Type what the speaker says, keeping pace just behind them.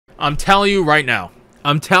I'm telling you right now.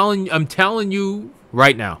 I'm telling you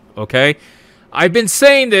right now, okay? I've been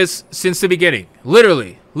saying this since the beginning.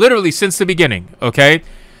 Literally since the beginning, okay?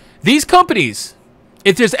 These companies,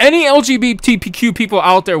 if there's any LGBTQ people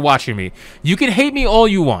out there watching me, you can hate me all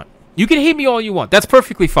you want. You can hate me all you want. That's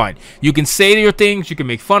perfectly fine. You can say your things. You can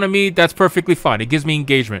make fun of me. That's perfectly fine. It gives me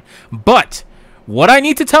engagement. But what I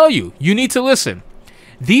need to tell you, you need to listen.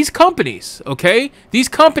 These companies, okay? These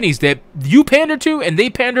companies that you pander to and they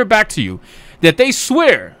pander back to you, that they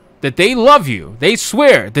swear that they love you. They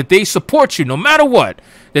swear that they support you no matter what.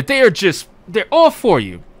 That they're all for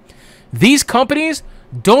you. These companies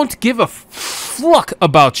don't give a fuck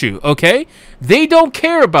about you, okay? They don't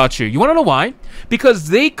care about you. You want to know why? Because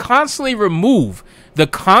they constantly remove the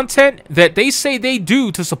content that they say they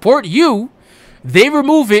do to support you. They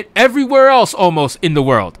remove it everywhere else almost in the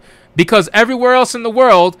world. Because everywhere else in the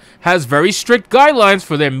world has very strict guidelines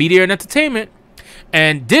for their media and entertainment.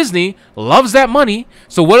 And Disney loves that money.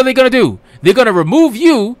 So what are they going to do? They're going to remove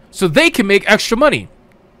you so they can make extra money.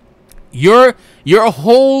 Your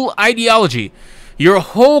whole ideology, your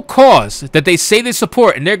whole cause that they say they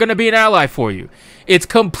support and they're going to be an ally for you, it's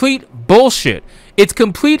complete bullshit. It's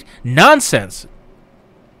complete nonsense.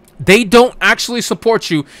 They don't actually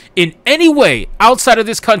support you in any way outside of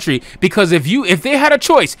this country, because if they had a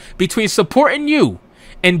choice between supporting you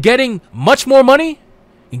and getting much more money,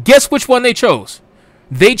 guess which one they chose?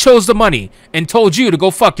 They chose the money and told you to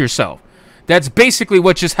go fuck yourself. That's basically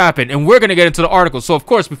what just happened, and we're going to get into the article. So, of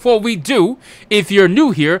course, before we do, if you're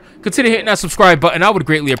new here, consider hitting that subscribe button. I would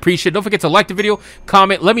greatly appreciate it. Don't forget to like the video,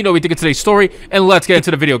 comment, let me know what you think of today's story, and let's get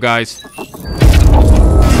into the video, guys.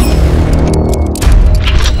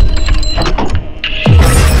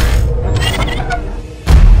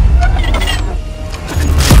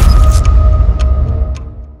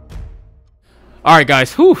 Alright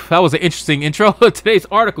guys, whew, that was an interesting intro. Today's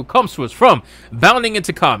article comes to us from Bounding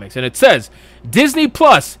Into Comics, and it says, Disney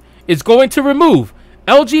Plus is going to remove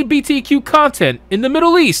LGBTQ content in the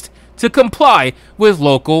Middle East to comply with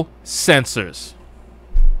local censors.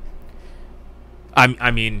 I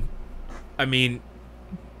mean,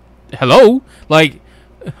 hello? Like,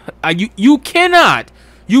 you cannot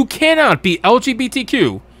be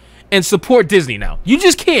LGBTQ and support Disney now. You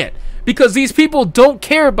just can't. Because these people don't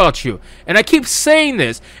care about you. And I keep saying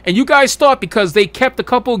this. And you guys thought because they kept a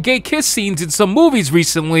couple gay kiss scenes in some movies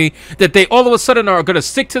recently that they all of a sudden are going to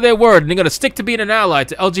stick to their word. And they're going to stick to being an ally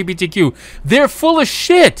to LGBTQ. They're full of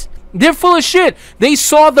shit. They're full of shit. They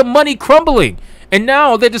saw the money crumbling. And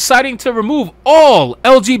now they're deciding to remove all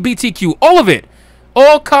LGBTQ. All of it.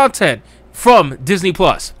 All content from Disney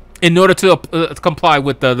Plus. In order to comply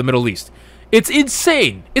with the Middle East. It's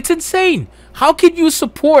insane. It's insane. How can you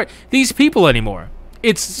support these people anymore?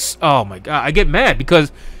 It's, oh my god, I get mad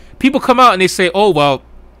because people come out and they say, oh well,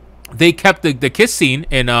 they kept the kiss scene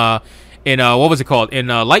in what was it called, in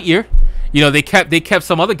Lightyear. You know, they kept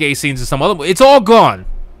some other gay scenes and some other. It's all gone.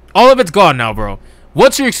 All of it's gone now, bro.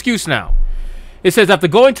 What's your excuse now? It says, after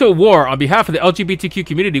going to a war on behalf of the LGBTQ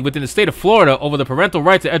community within the state of Florida over the Parental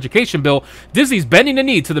Rights to Education bill, Disney's bending the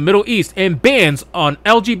knee to the Middle East and bans on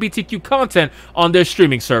LGBTQ content on their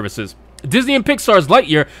streaming services. Disney and Pixar's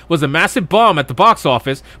Lightyear was a massive bomb at the box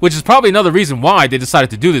office, which is probably another reason why they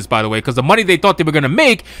decided to do this, by the way, because the money they thought they were going to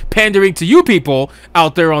make pandering to you people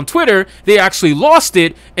out there on Twitter, they actually lost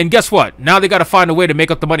it, and guess what? Now they got to find a way to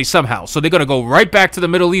make up the money somehow. So they're going to go right back to the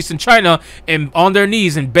Middle East and China and on their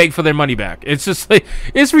knees and beg for their money back. It's just like,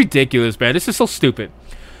 it's ridiculous, man. This is so stupid.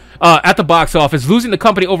 At the box office, losing the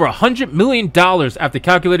company over $100 million after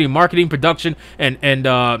calculating marketing, production, and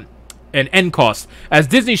end costs. As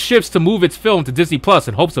Disney shifts to move its film to Disney Plus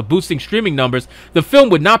in hopes of boosting streaming numbers, the film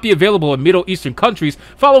would not be available in Middle Eastern countries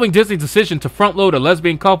following Disney's decision to front-load a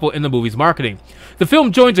lesbian couple in the movie's marketing. The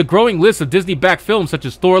film joins a growing list of Disney-backed films such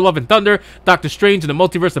as Thor: Love and Thunder, Doctor Strange and the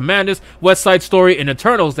Multiverse of Madness, West Side Story, and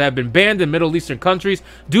Eternals that have been banned in Middle Eastern countries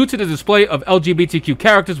due to the display of LGBTQ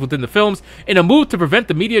characters within the films. In a move to prevent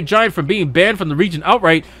the media giant from being banned from the region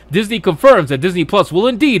outright, Disney confirms that Disney Plus will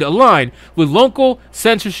indeed align with local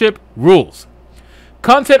censorship rules.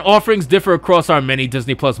 Content offerings differ across our many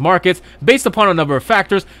Disney Plus markets based upon a number of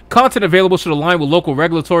factors. Content available should align with local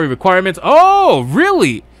regulatory requirements. Oh,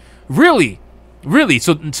 really? Really? Really?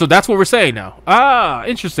 So that's what we're saying now. Ah,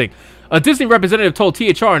 interesting. A Disney representative told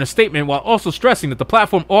THR in a statement, while also stressing that the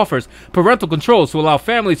platform offers parental controls to allow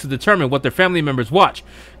families to determine what their family members watch.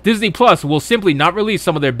 Disney Plus will simply not release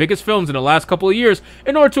some of their biggest films in the last couple of years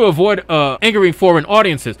in order to avoid angering foreign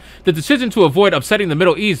audiences. The decision to avoid upsetting the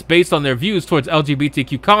Middle East based on their views towards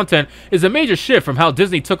LGBTQ content is a major shift from how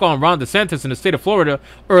Disney took on Ron DeSantis in the state of Florida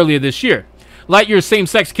earlier this year. Lightyear's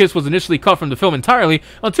same-sex kiss was initially cut from the film entirely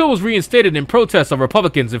until it was reinstated in protest of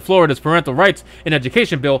Republicans in Florida's parental rights and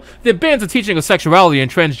education bill that bans the teaching of sexuality and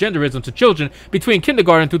transgenderism to children between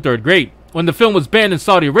kindergarten through 3rd grade. When the film was banned in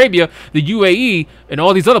Saudi Arabia, the UAE, and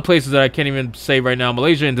all these other places that I can't even say right now,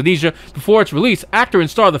 Malaysia, Indonesia, before its release, actor and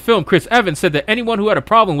star of the film Chris Evans said that anyone who had a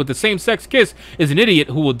problem with the same-sex kiss is an idiot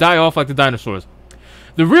who will die off like the dinosaurs.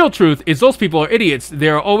 The real truth is those people are idiots.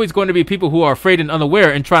 There are always going to be people who are afraid and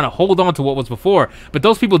unaware and trying to hold on to what was before. But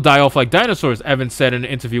those people die off like dinosaurs, Evans said in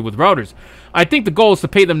an interview with Reuters. I think the goal is to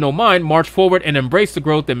pay them no mind, march forward, and embrace the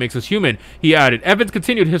growth that makes us human, he added. Evans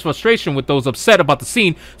continued his frustration with those upset about the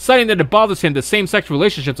scene, citing that it bothers him that same-sex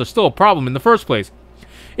relationships are still a problem in the first place.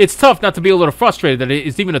 It's tough not to be a little frustrated that it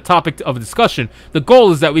is even a topic of discussion. The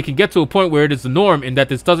goal is that we can get to a point where it is the norm and that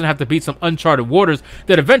this doesn't have to be some uncharted waters,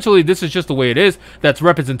 that eventually this is just the way it is, that's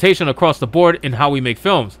representation across the board in how we make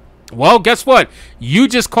films. Well, guess what? You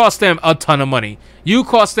just cost them a ton of money. You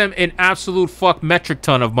cost them an absolute metric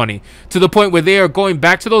ton of money, to the point where they are going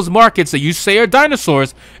back to those markets that you say are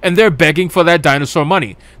dinosaurs, and they're begging for that dinosaur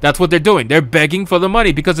money. That's what they're doing. They're begging for the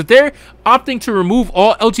money, because if they're opting to remove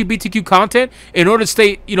all LGBTQ content in order to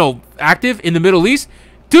stay, active in the Middle East,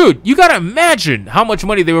 dude, you gotta imagine how much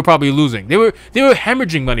money they were probably losing. They were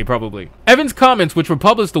hemorrhaging money, probably. Evans' comments, which were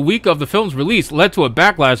published the week of the film's release, led to a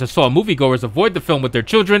backlash that saw moviegoers avoid the film with their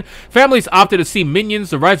children. Families opted to see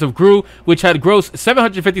Minions: The Rise of Gru, which had grossed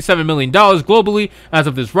 $757 million globally as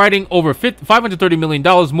of this writing, over $530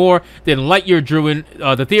 million more than Lightyear drew in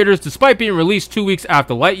the theaters, despite being released 2 weeks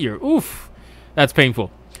after Lightyear. Oof, that's painful.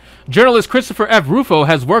 Journalist Christopher F. Rufo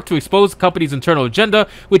has worked to expose the company's internal agenda,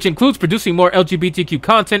 which includes producing more LGBTQ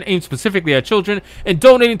content aimed specifically at children and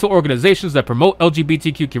donating to organizations that promote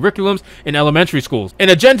LGBTQ curriculums in elementary schools. An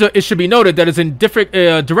agenda, it should be noted, that is in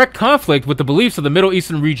direct conflict with the beliefs of the Middle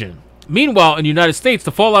Eastern region. Meanwhile, in the United States,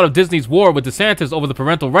 the fallout of Disney's war with DeSantis over the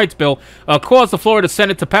parental rights bill caused the Florida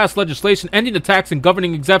Senate to pass legislation ending the tax and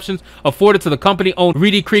governing exemptions afforded to the company-owned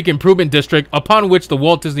Reedy Creek Improvement District, upon which the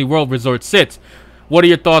Walt Disney World Resort sits. What are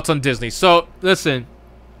your thoughts on Disney? So, listen,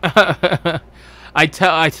 I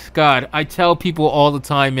tell people all the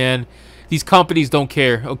time, man, these companies don't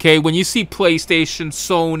care, okay? When you see PlayStation,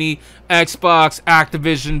 Sony, Xbox,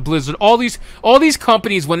 Activision, Blizzard, all these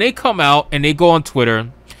companies, when they come out and they go on Twitter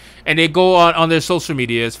and they go on their social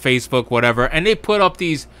medias, Facebook, whatever, and they put up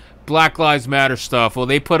these Black Lives Matter stuff, or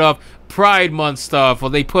they put up Pride Month stuff, or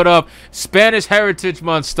they put up Spanish Heritage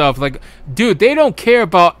Month stuff, like, dude, they don't care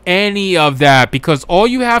about any of that, because all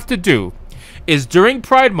you have to do is during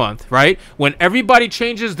Pride Month, right, when everybody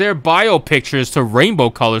changes their bio pictures to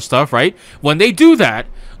rainbow color stuff, right, when they do that,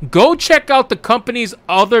 go check out the company's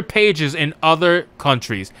other pages in other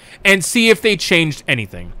countries and see if they changed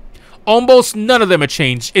anything. Almost none of them are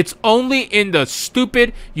changed. It's only in the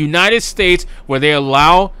stupid United States where they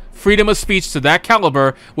allow freedom of speech to that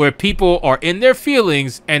caliber, where people are in their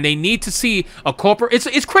feelings and they need to see a corporate.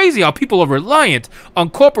 It's crazy how people are reliant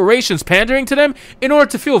on corporations pandering to them in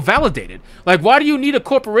order to feel validated. Like, why do you need a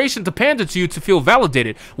corporation to pander to you to feel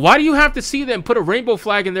validated? Why do you have to see them put a rainbow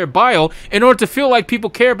flag in their bio in order to feel like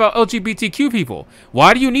people care about LGBTQ people?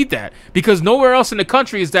 Why do you need that? Because nowhere else in the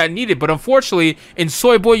country is that needed, but unfortunately in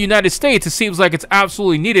Soy Boy United States it seems like it's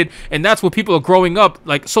absolutely needed, and that's what people are growing up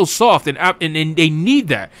like, so soft, and they need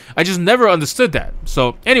that. I just never understood that.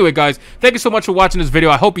 So anyway, guys, thank you so much for watching this video.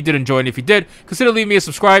 I hope you did enjoy, and if you did, consider leaving me a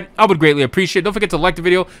subscribe. I would greatly appreciate it. Don't forget to like the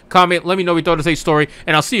video, comment, let me know what you thought of today's story,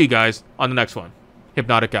 and I'll see you guys on the next one.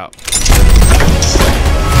 Hypnotic out.